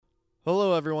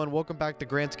Hello everyone, welcome back to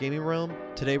Grant's Gaming Realm.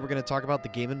 Today we're going to talk about the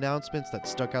game announcements that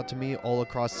stuck out to me all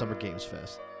across Summer Games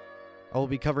Fest. I will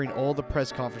be covering all the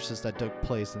press conferences that took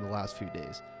place in the last few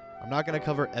days. I'm not going to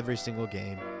cover every single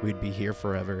game, we'd be here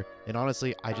forever, and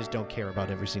honestly I just don't care about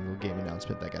every single game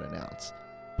announcement that got announced.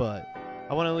 But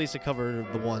I want at least to cover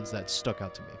the ones that stuck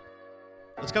out to me.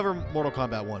 Let's cover Mortal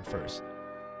Kombat 1 first.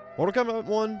 Mortal Kombat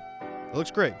 1, it looks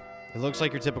great. It looks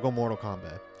like your typical Mortal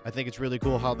Kombat. I think it's really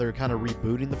cool how they're kind of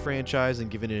rebooting the franchise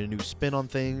and giving it a new spin on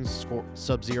things.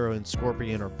 Sub-Zero and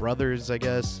Scorpion are brothers, I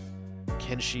guess.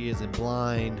 Kenshi isn't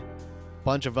blind. A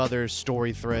bunch of other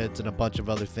story threads and a bunch of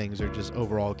other things are just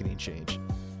overall getting changed.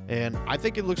 And I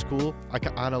think it looks cool. I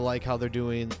kind of like how they're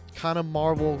doing kind of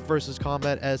Marvel vs.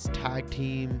 Combat-esque tag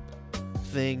team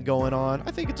thing going on. I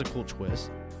think it's a cool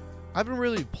twist. I haven't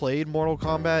really played Mortal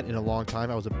Kombat in a long time.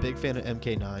 I was a big fan of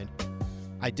MK9.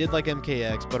 I did like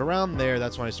MKX, but around there,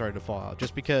 that's when I started to fall out.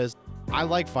 Just because I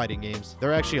like fighting games.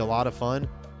 They're actually a lot of fun,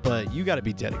 but you got to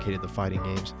be dedicated to fighting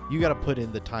games. You got to put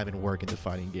in the time and work into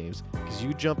fighting games. Because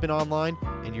you jump in online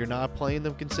and you're not playing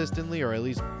them consistently, or at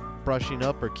least brushing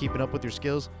up or keeping up with your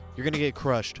skills, you're going to get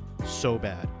crushed so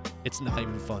bad. It's not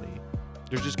even funny.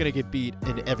 You're just going to get beat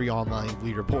in every online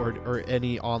leaderboard or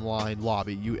any online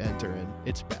lobby you enter in.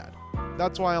 It's bad.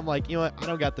 That's why I'm like, you know what? I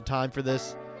don't got the time for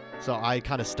this. So I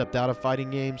kind of stepped out of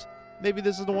fighting games. Maybe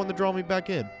this is the one to draw me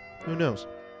back in. Who knows?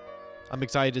 I'm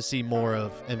excited to see more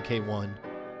of MK1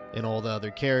 and all the other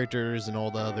characters and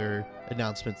all the other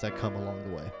announcements that come along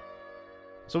the way.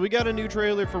 So we got a new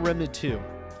trailer for Remnant 2.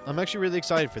 I'm actually really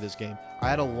excited for this game. I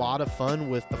had a lot of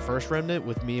fun with the first Remnant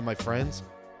with me and my friends.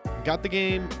 Got the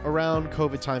game around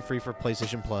COVID time free for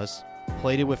PlayStation Plus.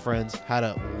 Played it with friends. Had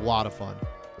a lot of fun.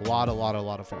 A lot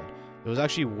of fun. It was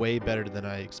actually way better than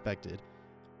I expected.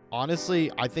 Honestly,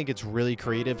 I think it's really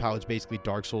creative how it's basically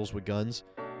Dark Souls with guns.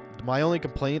 My only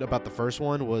complaint about the first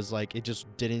one was like it just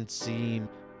didn't seem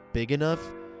big enough.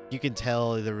 You can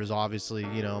tell there was obviously,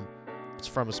 it's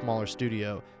from a smaller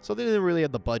studio. So they didn't really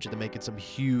have the budget to make it some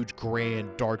huge,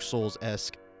 grand Dark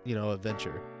Souls-esque,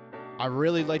 adventure. I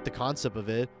really like the concept of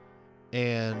it.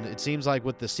 And it seems like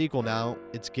with the sequel now,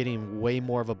 it's getting way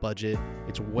more of a budget.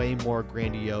 It's way more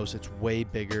grandiose. It's way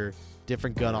bigger.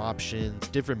 Different gun options,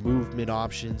 different movement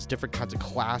options, different kinds of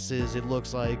classes, it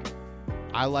looks like.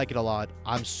 I like it a lot.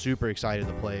 I'm super excited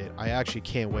to play it. I actually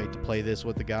can't wait to play this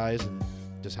with the guys and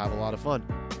just have a lot of fun.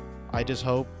 I just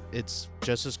hope it's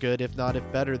just as good, if not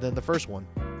better than the first one.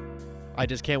 I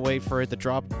just can't wait for it to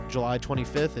drop July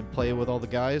 25th and play it with all the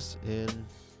guys and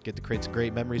get to create some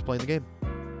great memories playing the game.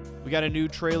 We got a new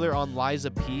trailer on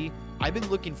Liza P. I've been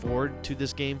looking forward to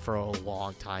this game for a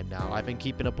long time now. I've been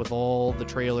keeping up with all the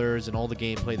trailers and all the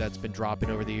gameplay that's been dropping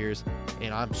over the years,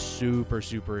 and I'm super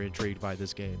intrigued by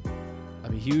this game.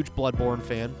 I'm a huge Bloodborne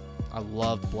fan. I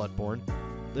love Bloodborne.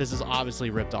 This is obviously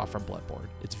ripped off from Bloodborne.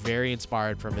 It's very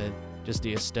inspired from it, just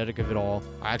the aesthetic of it all.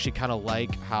 I actually kind of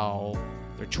like how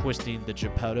they're twisting the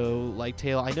Geppetto-like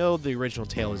tale. I know the original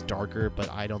tale is darker,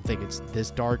 but I don't think it's this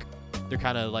dark. They're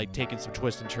kind of like taking some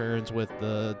twists and turns with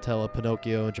the tale of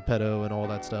Pinocchio and Geppetto and all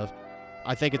that stuff.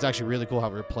 I think it's actually really cool how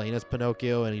we're playing as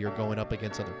Pinocchio and you're going up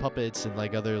against other puppets and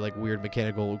like other like weird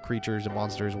mechanical creatures and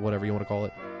monsters, whatever you want to call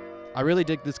it. I really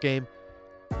dig this game.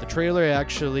 The trailer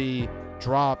actually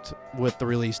dropped with the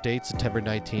release date, September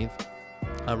 19th.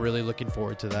 I'm really looking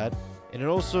forward to that. And it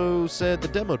also said the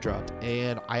demo dropped,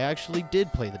 and I actually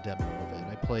did play the demo of it.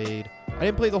 I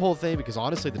didn't play the whole thing because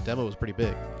honestly the demo was pretty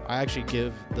big. I actually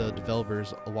give the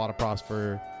developers a lot of props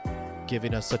for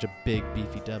giving us such a big,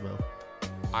 beefy demo.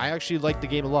 I actually like the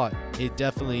game a lot. It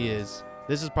definitely is.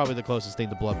 This is probably the closest thing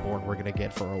to Bloodborne we're going to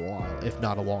get for a while, if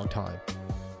not a long time.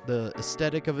 The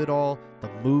aesthetic of it all, the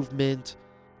movement,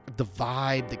 the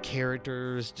vibe, the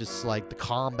characters, just like the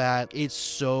combat. This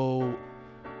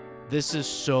is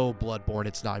so Bloodborne,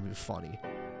 it's not even funny.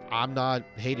 I'm not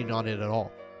hating on it at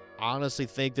all. I honestly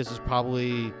think this is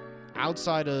probably,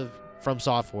 outside of From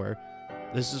Software,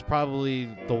 this is probably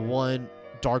the one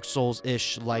Dark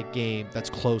Souls-ish like game that's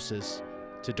closest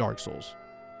to Dark Souls.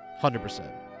 100%.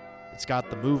 It's got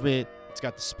the movement, it's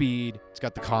got the speed, it's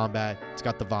got the combat, it's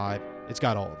got the vibe, it's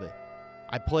got all of it.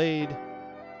 I played,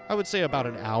 I would say about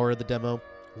an hour of the demo,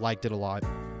 liked it a lot.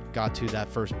 Got to that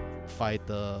first fight,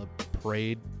 the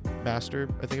Parade Master,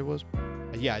 I think it was.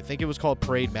 Yeah, I think it was called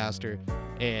Parade Master,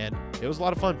 and it was a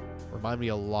lot of fun. Reminded me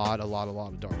a lot of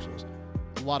Dark Souls.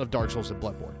 A lot of Dark Souls and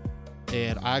Bloodborne.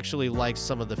 And I actually liked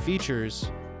some of the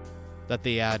features that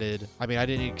they added. I mean, I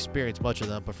didn't experience much of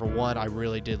them, but for one, I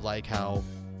really did like how,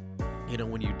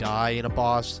 when you die in a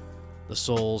boss, the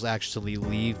souls actually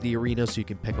leave the arena so you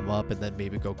can pick them up and then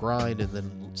maybe go grind and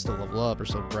then still level up or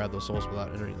still grab those souls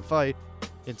without entering the fight.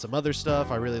 And some other stuff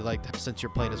I really liked, since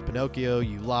you're playing as Pinocchio,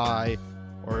 you lie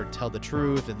or tell the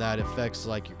truth and that affects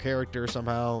like your character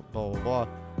somehow, blah blah blah.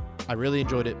 I really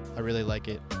enjoyed it. I really like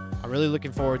it. I'm really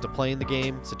looking forward to playing the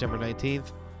game September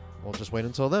 19th. We'll just wait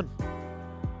until then.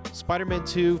 Spider-Man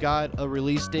 2 got a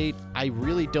release date. I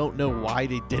really don't know why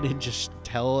they didn't just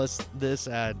tell us this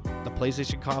at the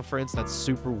PlayStation conference. That's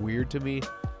super weird to me.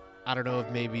 I don't know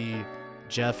if maybe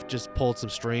Jeff just pulled some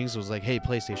strings, was like, hey,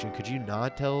 PlayStation, could you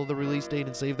not tell the release date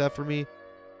and save that for me?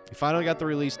 We finally got the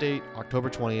release date, October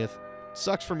 20th.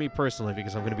 Sucks for me personally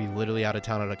because I'm going to be literally out of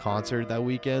town at a concert that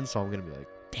weekend, so I'm going to be like,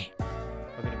 damn.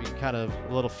 I'm going to be kind of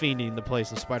a little fiending to play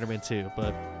some Spider-Man 2,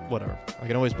 but whatever. I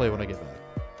can always play when I get back.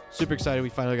 Super excited we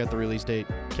finally got the release date.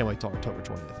 Can't wait till October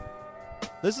 20th.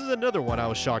 This is another one I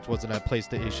was shocked wasn't at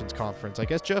PlayStation's conference. I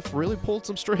guess Jeff really pulled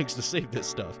some strings to save this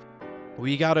stuff.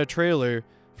 We got a trailer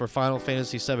for Final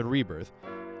Fantasy VII Rebirth,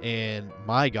 and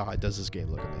my god, does this game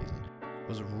look amazing. I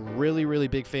was a really, really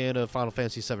big fan of Final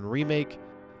Fantasy VII Remake.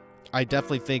 I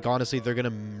definitely think, honestly, they're going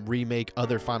to remake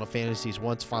other Final Fantasies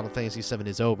once Final Fantasy VII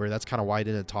is over. That's kind of why I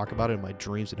didn't talk about it in my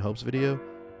Dreams and Hopes video.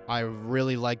 I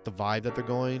really like the vibe that they're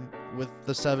going with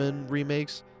the 7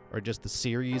 remakes, or just the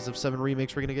series of 7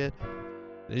 remakes we're going to get.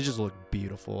 It just looked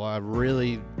beautiful. I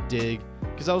really dig,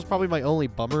 because that was probably my only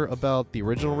bummer about the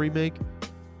original remake,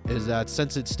 is that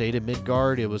since it stayed in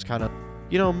Midgard, it was kind of,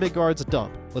 you know, Midgard's a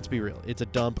dump. Let's be real. It's a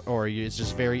dump, or it's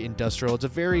just very industrial. It's a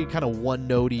very kind of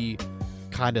one-note-y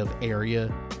kind of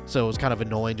area. So it was kind of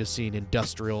annoying just seeing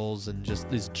industrials and just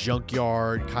this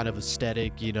junkyard kind of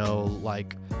aesthetic, you know,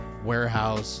 like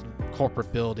warehouse,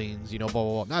 corporate buildings, you know, blah,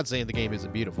 blah, blah. I'm not saying the game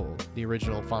isn't beautiful. The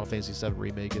original Final Fantasy VII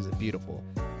Remake isn't beautiful.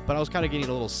 But I was kind of getting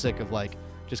a little sick of, like,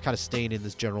 just kind of staying in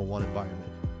this General 1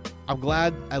 environment. I'm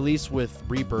glad, at least with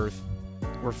Rebirth,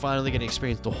 we're finally going to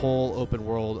experience the whole open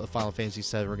world of Final Fantasy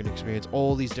VII. We're going to experience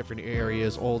all these different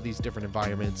areas, all these different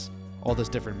environments, all this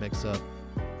different mix-up.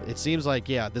 It seems like,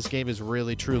 yeah, this game is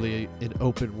really, truly an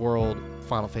open world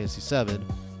Final Fantasy VII.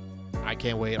 I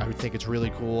can't wait. I think it's really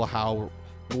cool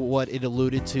what it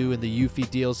alluded to in the Yuffie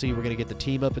DLC. We're going to get the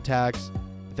team-up attacks.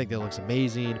 I think that looks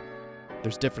amazing.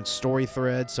 There's different story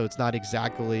threads, so it's not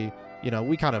exactly, you know,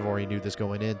 we kind of already knew this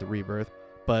going into Rebirth,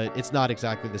 but it's not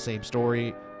exactly the same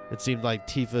story. It seemed like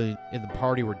Tifa and the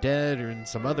party were dead, and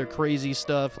some other crazy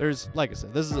stuff. There's, like I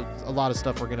said, this is a lot of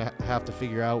stuff we're going to have to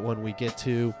figure out when we get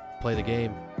to play the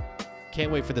game.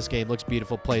 Can't wait for this game. Looks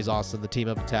beautiful, plays awesome. The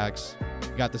team-up attacks.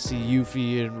 We got to see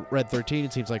Yuffie in Red 13.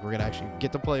 It seems like we're going to actually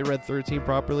get to play Red 13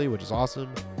 properly, which is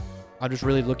awesome. I'm just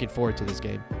really looking forward to this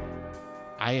game.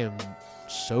 I am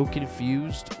so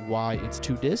confused why it's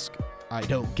 2 disc. I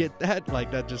don't get that. Like,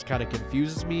 that just kind of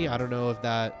confuses me. I don't know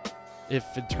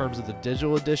if in terms of the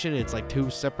digital edition, it's like 2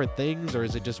 separate things, or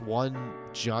is it just one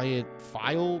giant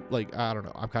file? Like, I don't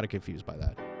know. I'm kind of confused by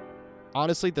that.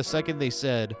 Honestly, the second they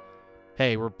said,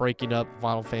 hey, we're breaking up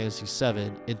Final Fantasy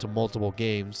VII into multiple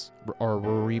games, or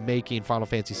we're remaking Final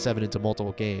Fantasy VII into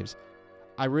multiple games,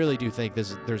 I really do think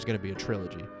there's going to be a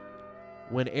trilogy.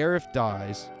 When Aerith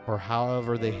dies, or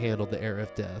however they handle the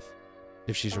Aerith death,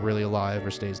 if she's really alive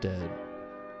or stays dead,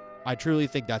 I truly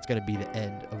think that's going to be the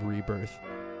end of Rebirth.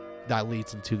 That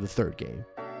leads into the 3rd game.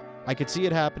 I could see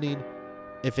it happening.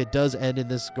 If it does end in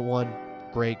this one,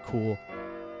 great, cool.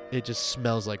 It just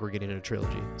smells like we're getting a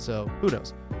trilogy. So, who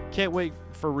knows? Can't wait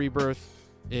for Rebirth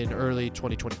in early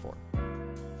 2024.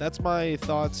 That's my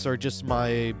thoughts, or just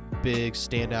my big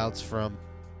standouts from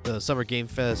the Summer Game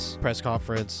Fest press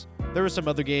conference. There were some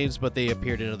other games, but they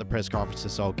appeared in other press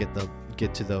conferences, so I'll get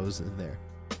to those in there.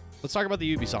 Let's talk about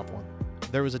the Ubisoft one.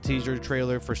 There was a teaser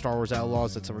trailer for Star Wars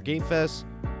Outlaws at Summer Game Fest.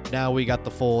 Now we got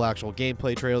the full actual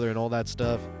gameplay trailer and all that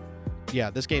stuff. Yeah,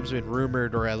 this game's been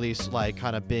rumored, or at least like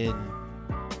kind of been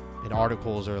in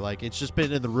articles, or like it's just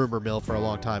been in the rumor mill for a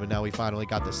long time, and now we finally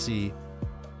got to see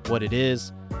what it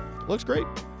is. Looks great.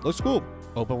 Looks cool.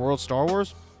 Open world Star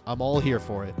Wars. I'm all here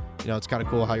for it. You know, it's kind of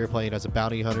cool how you're playing as a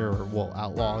bounty hunter, or, well,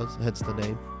 outlaws, hence the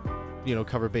name. You know,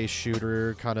 cover-based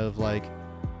shooter, kind of like,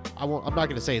 I'm not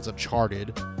going to say it's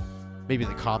Uncharted. Maybe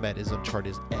the combat is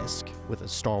Uncharted-esque with a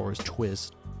Star Wars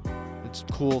twist. It's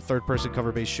cool, third-person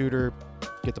cover-based shooter.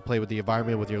 Get to play with the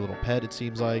environment with your little pet, it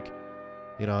seems like.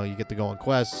 You know, you get to go on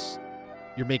quests.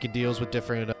 You're making deals with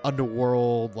different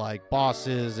underworld, like,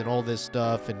 bosses and all this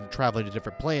stuff, and traveling to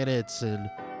different planets, and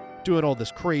doing all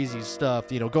this crazy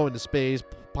stuff, you know, going to space,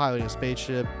 piloting a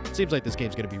spaceship. It seems like this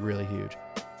game's going to be really huge.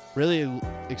 Really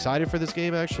excited for this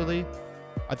game, actually.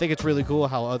 I think it's really cool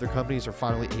how other companies are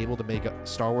finally able to make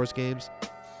Star Wars games.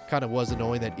 Kind of was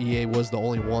annoying that EA was the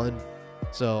only one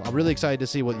So I'm really excited to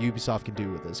see what Ubisoft can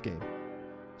do with this game.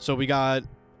 So we got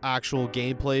actual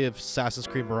gameplay of Assassin's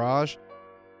Creed Mirage.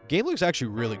 Game looks actually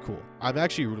really cool. I'm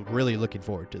actually really looking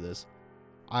forward to this.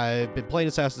 I've been playing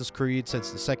Assassin's Creed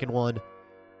since the second one.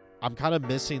 I'm kind of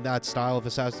missing that style of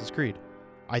Assassin's Creed.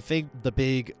 I think the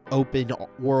big open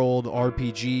world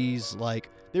RPGs, like,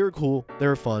 they were cool, they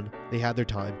were fun, they had their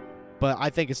time. But I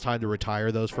think it's time to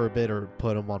retire those for a bit or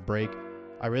put them on break.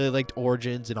 I really liked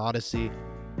Origins and Odyssey.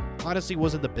 Odyssey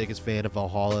wasn't the biggest fan of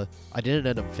Valhalla. I didn't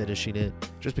end up finishing it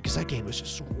just because that game was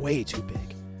just way too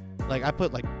big. Like, I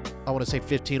put, like, I want to say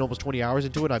 15, almost 20 hours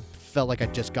into it. I felt like I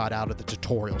just got out of the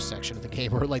tutorial section of the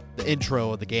game, or like the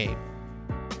intro of the game.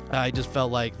 I just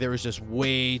felt like there was just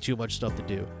way too much stuff to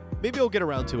do. Maybe I'll get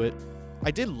around to it.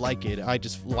 I did like it. I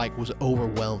just was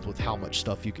overwhelmed with how much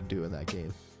stuff you can do in that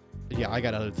game. Yeah, I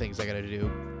got other things I gotta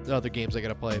do, other games I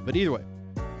gotta play. But either way,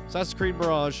 Assassin's Creed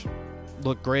Mirage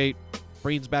looked great.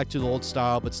 Brings back to the old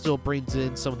style, but still brings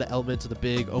in some of the elements of the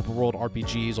big open world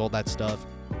RPGs, all that stuff.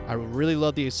 I really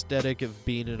love the aesthetic of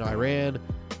being in Iran,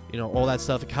 all that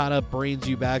stuff. It kind of brings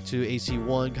you back to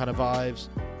AC1 kind of vibes.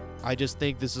 I just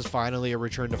think this is finally a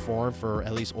return to form for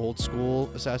at least old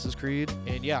school Assassin's Creed.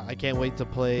 And yeah, I can't wait to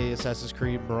play Assassin's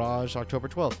Creed Mirage October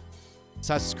 12th.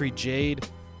 Assassin's Creed Jade,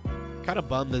 kind of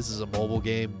bummed this is a mobile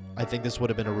game. I think this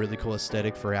would have been a really cool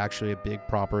aesthetic for actually a big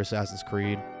proper Assassin's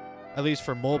Creed. At least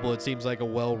for mobile, it seems like a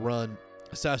well-run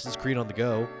Assassin's Creed on the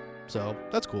go. So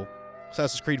that's cool.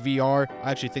 Assassin's Creed VR,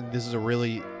 I actually think this is a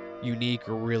really unique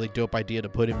or really dope idea to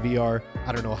put in VR.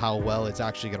 I don't know how well it's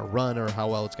actually going to run or how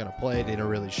well it's going to play. They didn't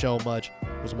really show much.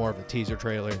 It was more of a teaser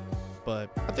trailer, but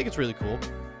I think it's really cool.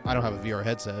 I don't have a VR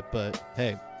headset, but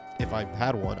hey, if I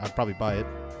had one, I'd probably buy it.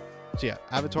 So yeah,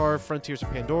 Avatar, Frontiers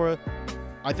of Pandora.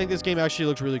 I think this game actually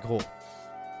looks really cool.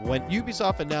 When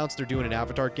Ubisoft announced they're doing an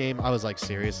Avatar game, I was like,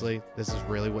 seriously? This is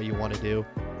really what you want to do?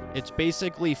 It's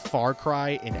basically Far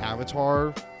Cry in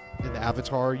Avatar, in the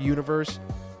Avatar universe.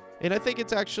 And I think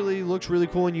it actually looks really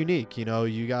cool and unique.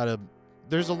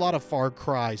 There's a lot of Far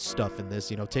Cry stuff in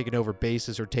this, taking over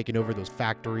bases or taking over those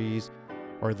factories,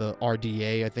 or the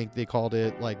RDA, I think they called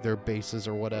it, like their bases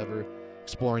or whatever.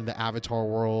 Exploring the Avatar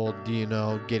world,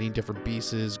 getting different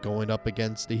beasts, going up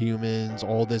against the humans,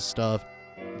 all this stuff.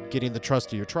 Getting the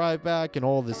trust of your tribe back and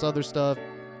all this other stuff.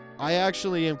 I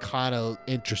actually am kind of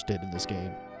interested in this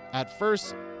game. At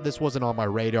first, this wasn't on my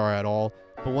radar at all,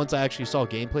 but once I actually saw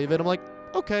gameplay of it, I'm like,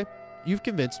 okay, you've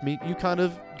convinced me. You kind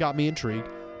of got me intrigued.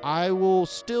 I will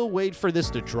still wait for this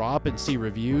to drop and see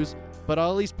reviews, but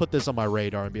I'll at least put this on my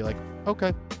radar and be like,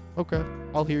 okay,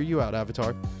 I'll hear you out,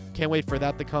 Avatar. Can't wait for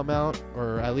that to come out,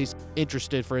 or at least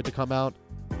interested for it to come out.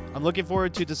 I'm looking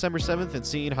forward to December 7th and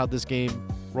seeing how this game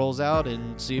rolls out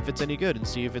and see if it's any good and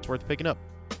see if it's worth picking up.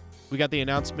 We got the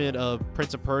announcement of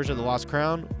Prince of Persia: The Lost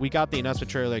Crown. We got the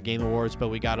announcement trailer at Game Awards, but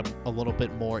we got a little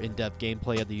bit more in-depth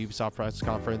gameplay at the Ubisoft press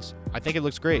conference. I think it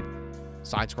looks great.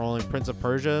 Side-scrolling Prince of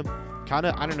Persia, I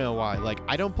don't know why. Like,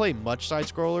 I don't play much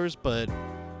side-scrollers, but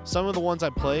some of the ones I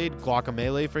played,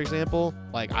 Guacamelee, for example,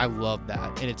 like, I love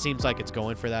that. And it seems like it's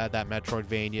going for that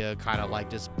Metroidvania, kind of like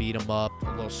just beat 'em up,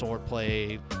 a little sword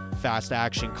play, fast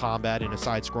action combat in a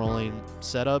side-scrolling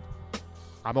setup.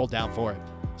 I'm all down for it.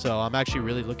 So I'm actually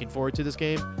really looking forward to this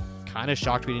game. Kind of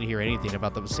shocked we didn't hear anything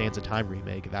about the Sands of Time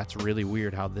remake. That's really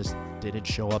weird how this didn't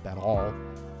show up at all.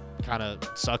 Kind of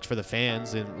sucks for the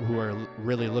fans and who are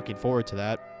really looking forward to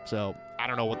that. So I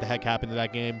don't know what the heck happened to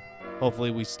that game.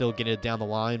 Hopefully we still get it down the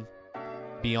line.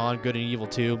 Beyond Good and Evil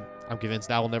 2, I'm convinced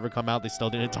that will never come out. They still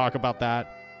didn't talk about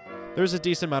that. There's a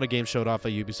decent amount of games showed off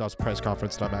at Ubisoft's press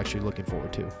conference that I'm actually looking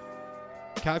forward to.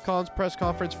 Capcom's press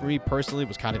conference for me personally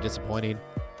was kind of disappointing.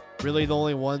 Really, the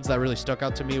only ones that really stuck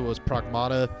out to me was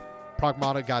Pragmata.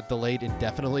 Pragmata got delayed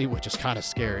indefinitely, which is kind of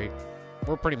scary.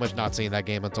 We're pretty much not seeing that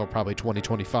game until probably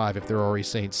 2025 if they're already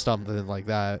saying something like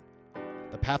that.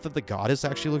 The Path of the Goddess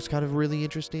actually looks kind of really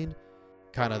interesting.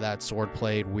 Kind of that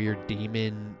sword-played, weird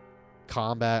demon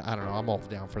combat. I don't know, I'm all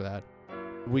down for that.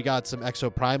 We got some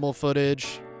Exoprimal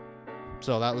footage,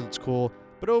 so that looks cool.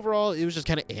 But overall, it was just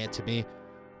kind of to me.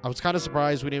 I was kind of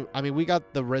surprised we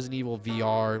got the Resident Evil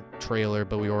VR trailer,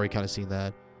 but we already kind of seen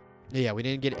that. Yeah, we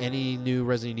didn't get any new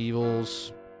Resident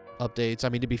Evils updates. I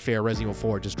mean, to be fair, Resident Evil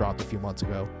 4 just dropped a few months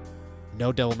ago.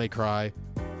 No Devil May Cry.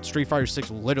 Street Fighter 6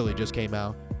 literally just came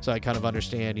out, so I kind of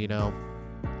understand,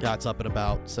 that's up and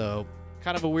about. So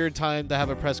kind of a weird time to have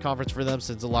a press conference for them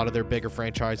since a lot of their bigger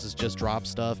franchises just drop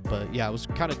stuff. But yeah, I was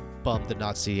kind of bummed to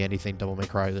not see anything Devil May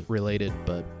Cry related,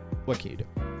 but what can you do?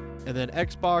 And then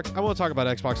Xbox, I won't talk about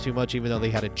Xbox too much, even though they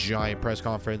had a giant press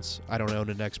conference. I don't own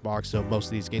an Xbox, so most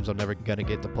of these games I'm never going to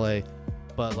get to play.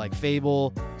 But like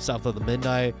Fable, South of the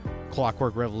Midnight,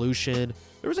 Clockwork Revolution.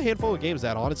 There was a handful of games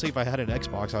that, honestly, if I had an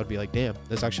Xbox, I would be like, damn,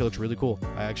 this actually looks really cool.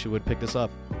 I actually would pick this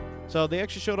up. So they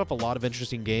actually showed up a lot of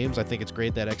interesting games. I think it's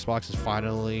great that Xbox is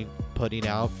finally putting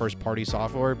out first-party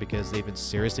software because they've been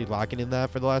seriously lacking in that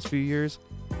for the last few years.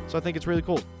 So I think it's really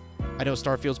cool. I know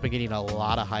Starfield's been getting a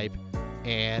lot of hype,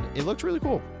 and it looks really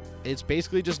cool. It's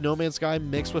basically just No Man's Sky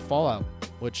mixed with Fallout,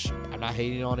 which I'm not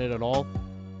hating on it at all.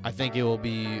 I think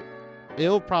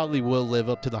it'll probably will live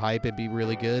up to the hype and be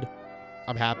really good.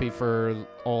 I'm happy for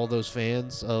all those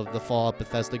fans of the Fallout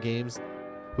Bethesda games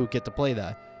who get to play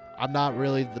that. I'm not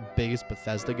really the biggest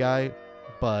Bethesda guy,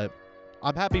 but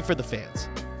I'm happy for the fans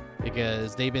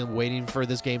because they've been waiting for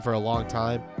this game for a long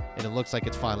time, and it looks like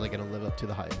it's finally going to live up to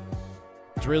the hype.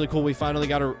 It's really cool. We finally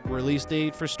got a release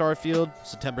date for Starfield,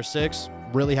 September 6th.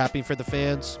 Really happy for the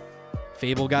fans.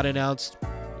 Fable got announced.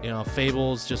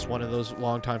 Fable's just one of those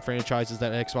longtime franchises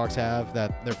that Xbox have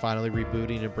that they're finally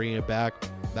rebooting and bringing it back.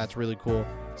 That's really cool.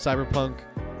 Cyberpunk,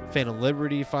 Phantom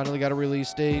Liberty finally got a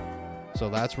release date, so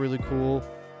that's really cool.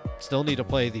 Still need to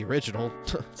play the original.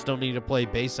 Still need to play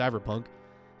base Cyberpunk.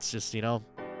 It's just,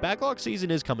 backlog season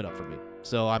is coming up for me,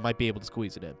 so I might be able to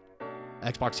squeeze it in.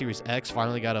 Xbox Series X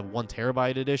finally got a 1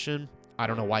 terabyte edition. I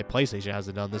don't know why PlayStation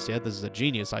hasn't done this yet. This is a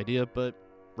genius idea, but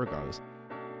regardless.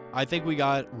 I think we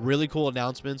got really cool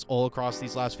announcements all across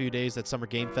these last few days at Summer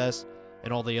Game Fest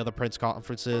and all the other press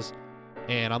conferences,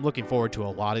 and I'm looking forward to a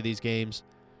lot of these games.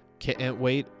 Can't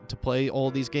wait to play all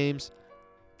these games.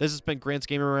 This has been Grant's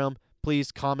Gaming Realm.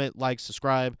 Please comment, like,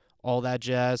 subscribe, all that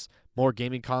jazz. More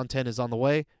gaming content is on the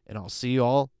way, and I'll see you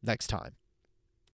all next time.